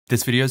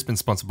This video has been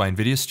sponsored by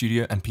NVIDIA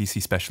Studio and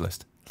PC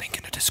Specialist. Link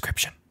in the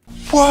description.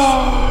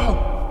 Whoa!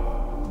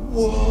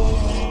 Whoa!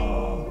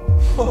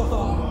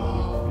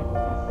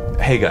 Whoa!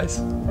 Hey guys,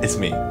 it's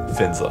me,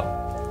 Finzar.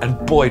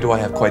 And boy do I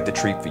have quite the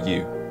treat for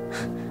you.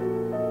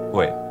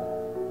 Wait,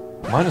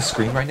 am I on a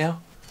screen right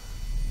now?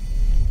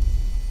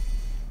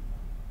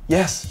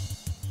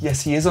 Yes,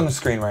 he is on the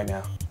screen right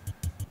now.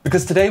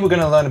 Because today we're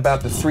going to learn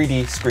about the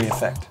 3D screen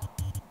effect.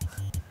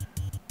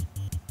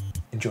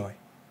 Enjoy.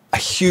 A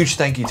huge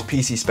thank you to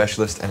PC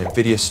Specialist and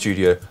NVIDIA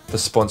Studio for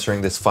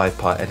sponsoring this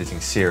 5-part editing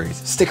series.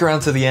 Stick around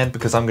to the end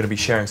because I'm going to be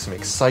sharing some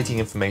exciting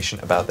information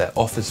about their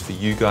offers for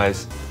you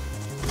guys.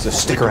 So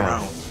stick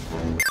around.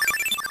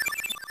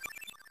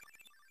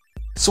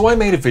 So I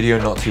made a video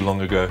not too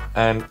long ago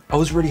and I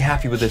was really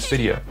happy with this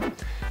video.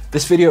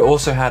 This video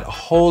also had a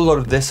whole lot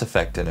of this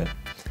effect in it.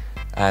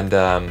 And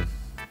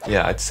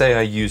yeah, I'd say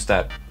I used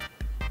that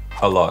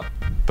a lot.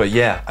 But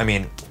yeah, I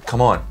mean,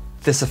 come on,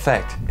 this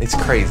effect, it's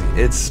crazy.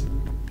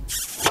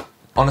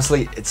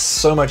 Honestly, it's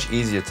so much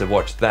easier to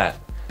watch that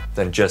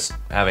than just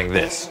having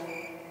this.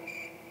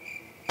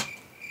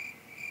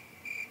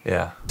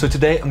 Yeah. So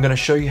today I'm going to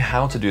show you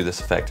how to do this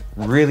effect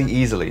really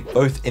easily,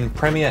 both in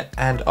Premiere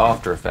and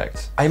After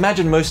Effects. I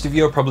imagine most of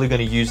you are probably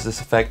going to use this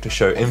effect to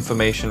show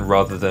information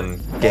rather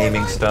than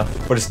gaming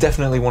stuff, but it's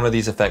definitely one of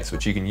these effects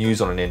which you can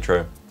use on an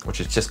intro, which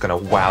is just going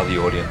to wow the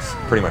audience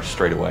pretty much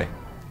straight away.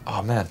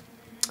 Oh man,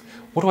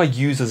 what do I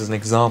use as an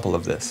example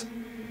of this?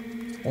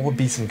 What would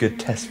be some good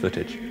test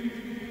footage?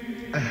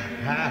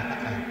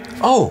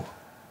 Oh,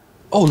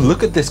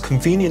 look at this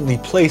conveniently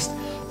placed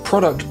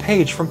product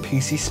page from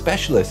PC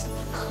Specialist,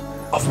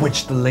 of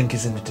which the link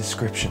is in the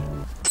description.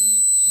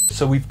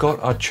 So we've got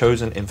our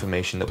chosen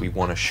information that we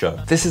want to show.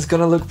 This is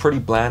gonna look pretty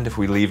bland if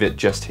we leave it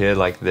just here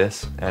like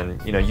this,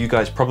 and you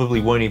guys probably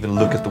won't even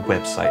look at the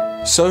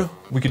website. So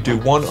we could do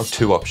one of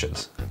two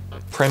options.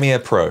 Premiere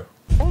Pro.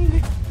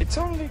 It's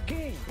only a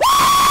game.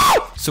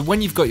 So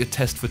when you've got your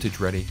test footage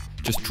ready,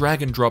 just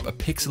drag and drop a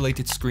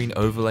pixelated screen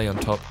overlay on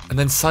top and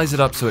then size it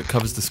up so it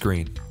covers the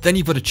screen. Then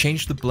you've got to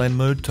change the blend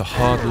mode to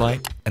hard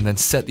light and then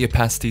set the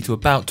opacity to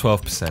about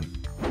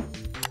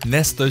 12%.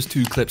 Nest those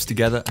two clips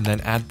together and then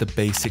add the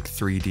basic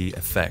 3D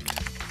effect.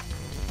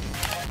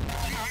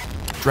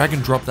 Drag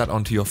and drop that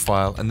onto your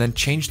file and then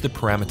change the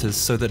parameters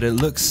so that it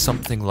looks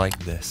something like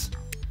this.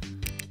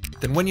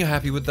 Then when you're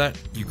happy with that,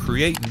 you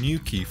create new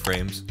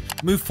keyframes,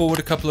 move forward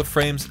a couple of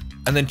frames,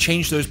 and then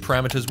change those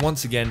parameters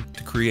once again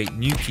to create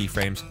new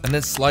keyframes and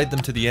then slide them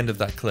to the end of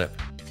that clip.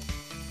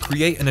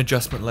 Create an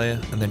adjustment layer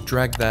and then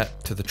drag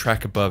that to the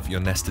track above your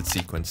nested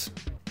sequence.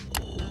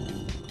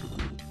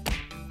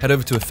 Head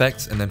over to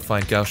Effects and then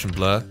find Gaussian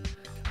Blur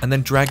and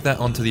then drag that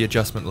onto the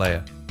adjustment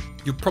layer.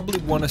 You'll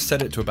probably want to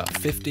set it to about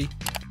 50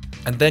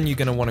 and then you're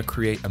going to want to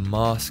create a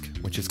mask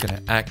which is going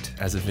to act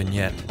as a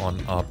vignette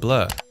on our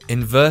blur.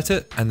 Invert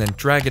it and then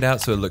drag it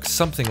out so it looks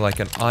something like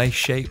an eye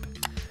shape.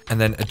 And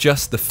then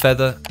adjust the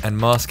feather and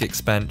mask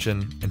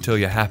expansion until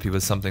you're happy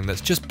with something that's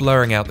just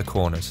blurring out the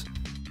corners.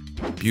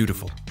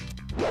 Beautiful.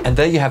 And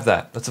there you have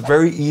that. That's a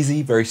very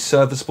easy, very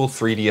serviceable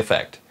 3D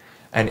effect.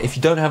 And if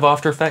you don't have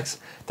After Effects,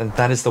 then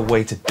that is the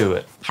way to do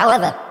it.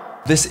 However,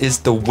 this is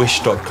the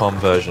Wish.com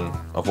version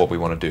of what we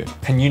want to do.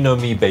 And you know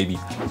me, baby.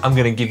 I'm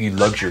going to give you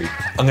luxury.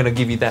 I'm going to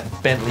give you that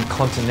Bentley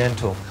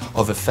Continental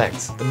of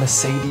effects, the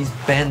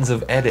Mercedes-Benz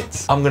of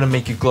edits. I'm going to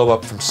make you glow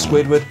up from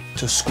Squidward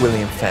to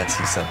Squilliam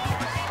Fancy, son.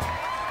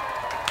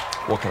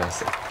 What can I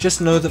say? Just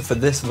know that for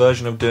this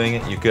version of doing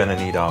it, you're gonna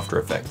need After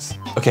Effects.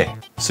 Okay,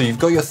 so you've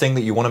got your thing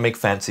that you want to make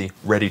fancy,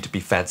 ready to be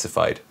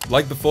fancified.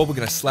 Like before, we're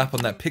gonna slap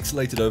on that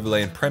pixelated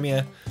overlay in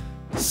Premiere,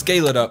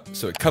 scale it up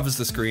so it covers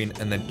the screen,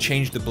 and then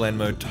change the blend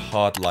mode to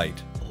hard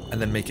light,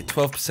 and then make it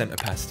 12%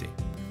 opacity.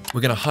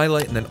 We're gonna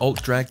highlight and then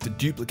alt drag to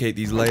duplicate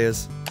these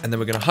layers, and then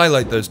we're gonna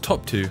highlight those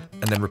top two,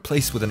 and then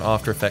replace with an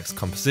After Effects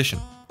composition.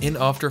 In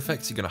After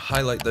Effects, you're going to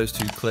highlight those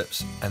two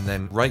clips and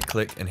then right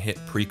click and hit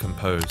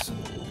pre-compose.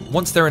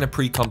 Once they're in a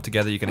pre-comp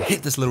together, you're going to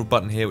hit this little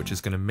button here, which is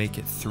going to make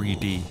it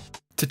 3D.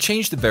 To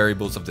change the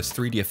variables of this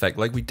 3D effect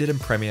like we did in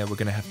Premiere, we're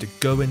going to have to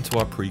go into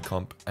our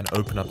pre-comp and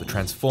open up the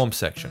transform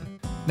section.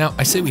 Now,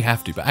 I say we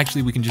have to, but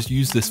actually we can just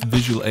use this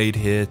visual aid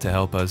here to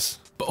help us.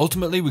 But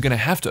ultimately, we're going to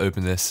have to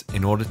open this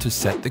in order to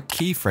set the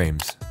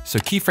keyframes. So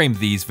keyframe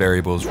these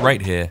variables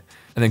right here,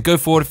 and then go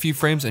forward a few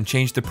frames and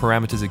change the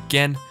parameters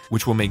again,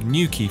 which will make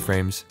new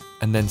keyframes,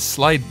 and then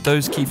slide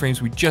those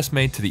keyframes we just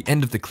made to the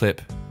end of the clip,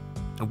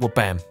 and well,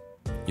 bam,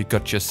 you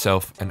got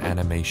yourself an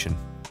animation.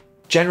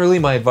 Generally,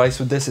 my advice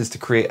with this is to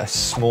create a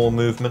small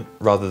movement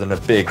rather than a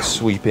big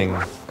sweeping,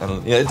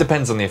 and it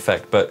depends on the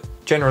effect, but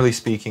generally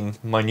speaking,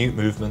 minute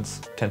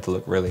movements tend to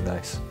look really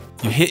nice.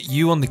 You hit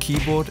U on the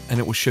keyboard and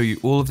it will show you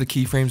all of the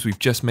keyframes we've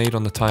just made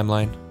on the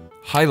timeline.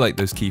 Highlight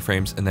those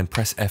keyframes and then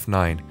press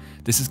F9.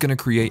 This is going to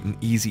create an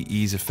easy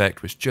ease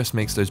effect which just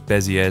makes those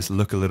Beziers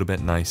look a little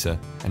bit nicer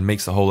and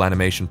makes the whole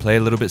animation play a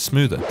little bit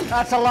smoother.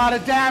 that's a lot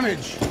of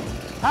damage.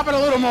 How about a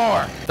little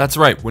more? That's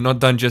right, we're not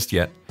done just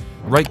yet.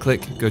 Right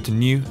click, go to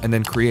New and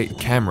then create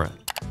Camera.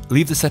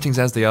 Leave the settings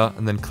as they are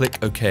and then click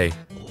OK.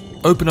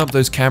 Open up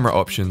those camera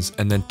options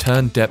and then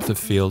turn depth of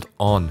field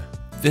on.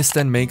 This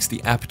then makes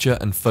the aperture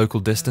and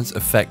focal distance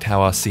affect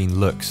how our scene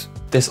looks.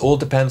 This all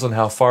depends on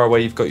how far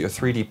away you've got your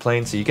 3D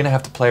plane, so you're gonna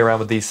have to play around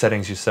with these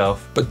settings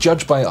yourself. But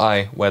judge by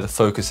eye where the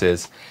focus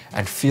is,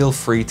 and feel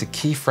free to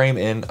keyframe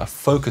in a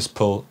focus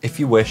pull if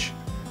you wish,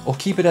 or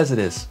keep it as it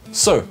is.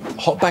 So,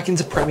 hop back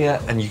into Premiere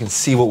and you can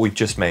see what we've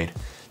just made.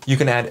 You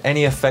can add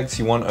any effects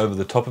you want over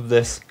the top of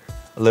this.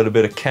 A little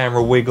bit of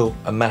camera wiggle,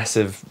 a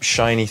massive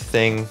shiny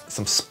thing,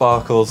 some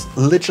sparkles,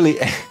 literally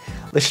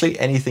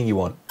anything you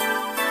want.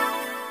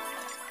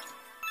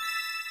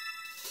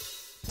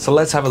 So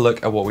let's have a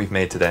look at what we've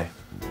made today.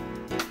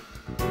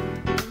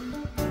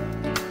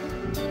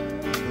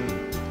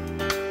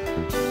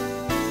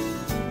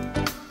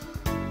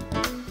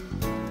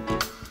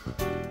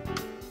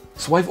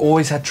 So I've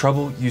always had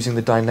trouble using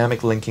the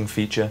dynamic linking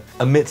feature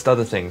amidst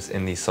other things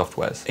in these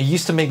softwares. It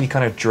used to make me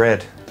kind of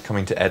dread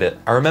coming to edit.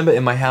 I remember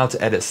in my how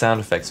to edit sound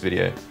effects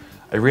video,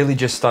 I really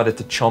just started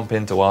to chomp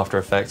into After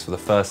Effects for the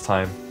first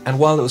time. And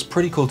while it was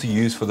pretty cool to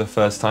use for the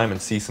first time and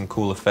see some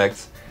cool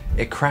effects,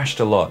 it crashed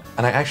a lot.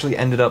 And I actually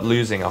ended up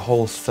losing a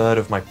whole third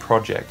of my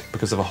project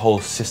because of a whole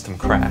system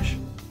crash.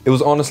 It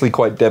was honestly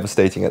quite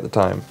devastating at the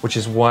time, which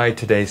is why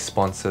today's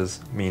sponsors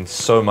mean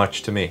so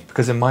much to me.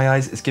 Because in my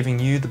eyes, it's giving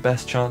you the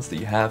best chance that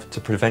you have to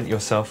prevent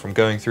yourself from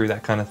going through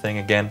that kind of thing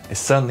again. It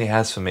certainly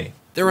has for me.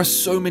 There are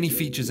so many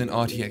features in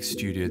RTX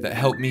Studio that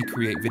help me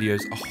create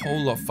videos a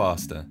whole lot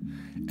faster.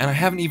 And I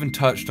haven't even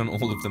touched on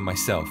all of them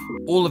myself.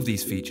 All of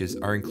these features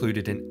are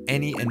included in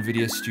any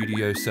NVIDIA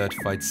Studio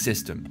certified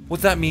system.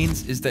 What that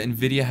means is that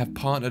NVIDIA have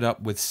partnered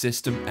up with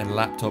system and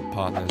laptop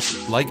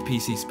partners like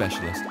PC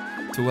Specialist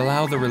to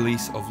allow the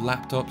release of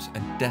laptops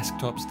and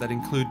desktops that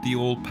include the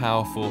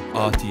all-powerful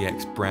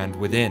RTX brand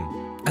within.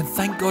 And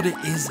thank God it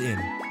is in,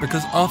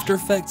 because After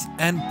Effects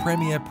and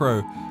Premiere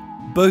Pro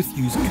both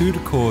use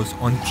CUDA cores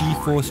on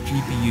GeForce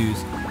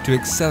GPUs to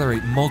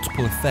accelerate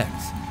multiple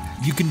effects.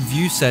 You can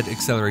view said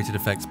accelerated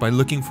effects by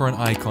looking for an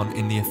icon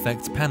in the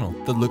effects panel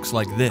that looks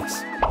like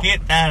this.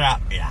 Get that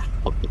up, yeah.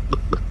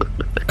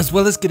 As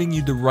well as getting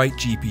you the right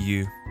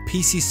GPU,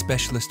 PC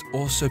Specialist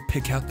also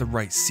pick out the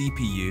right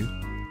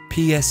CPU,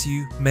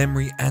 PSU,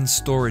 memory, and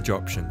storage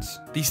options.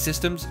 These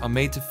systems are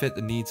made to fit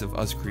the needs of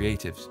us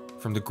creatives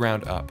from the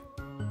ground up.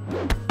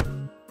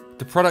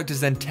 The product is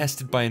then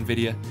tested by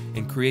NVIDIA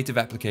in creative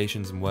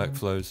applications and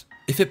workflows.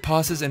 If it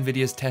passes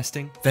NVIDIA's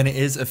testing, then it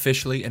is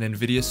officially an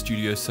NVIDIA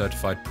Studio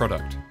certified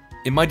product.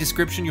 In my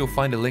description, you'll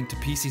find a link to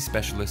PC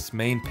Specialist's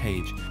main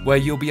page, where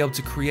you'll be able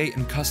to create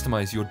and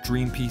customize your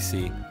dream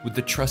PC with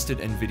the trusted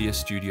NVIDIA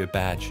Studio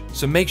badge.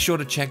 So make sure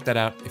to check that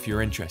out if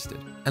you're interested.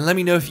 And let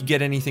me know if you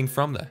get anything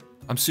from there.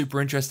 I'm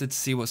super interested to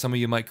see what some of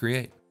you might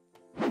create.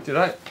 Dude,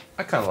 I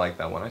kind of like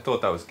that one. I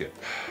thought that was good.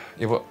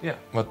 Yeah,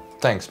 well,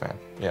 thanks, man.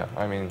 Yeah,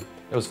 I mean,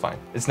 it was fine.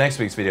 It's next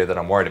week's video that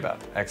I'm worried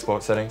about.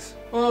 Export settings.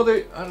 Well,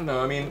 I don't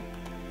know. I mean,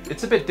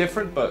 it's a bit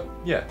different, but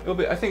yeah, it'll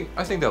be. I think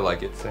they'll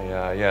like it. So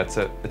yeah, it's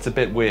a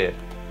bit weird.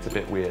 It's a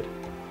bit weird.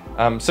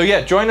 So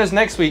yeah, join us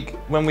next week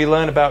when we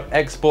learn about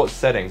export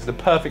settings, the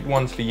perfect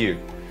ones for you.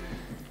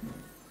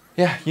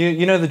 Yeah,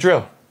 you know the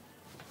drill.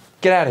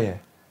 Get out of here.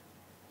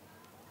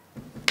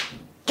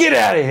 Get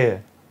out of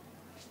here.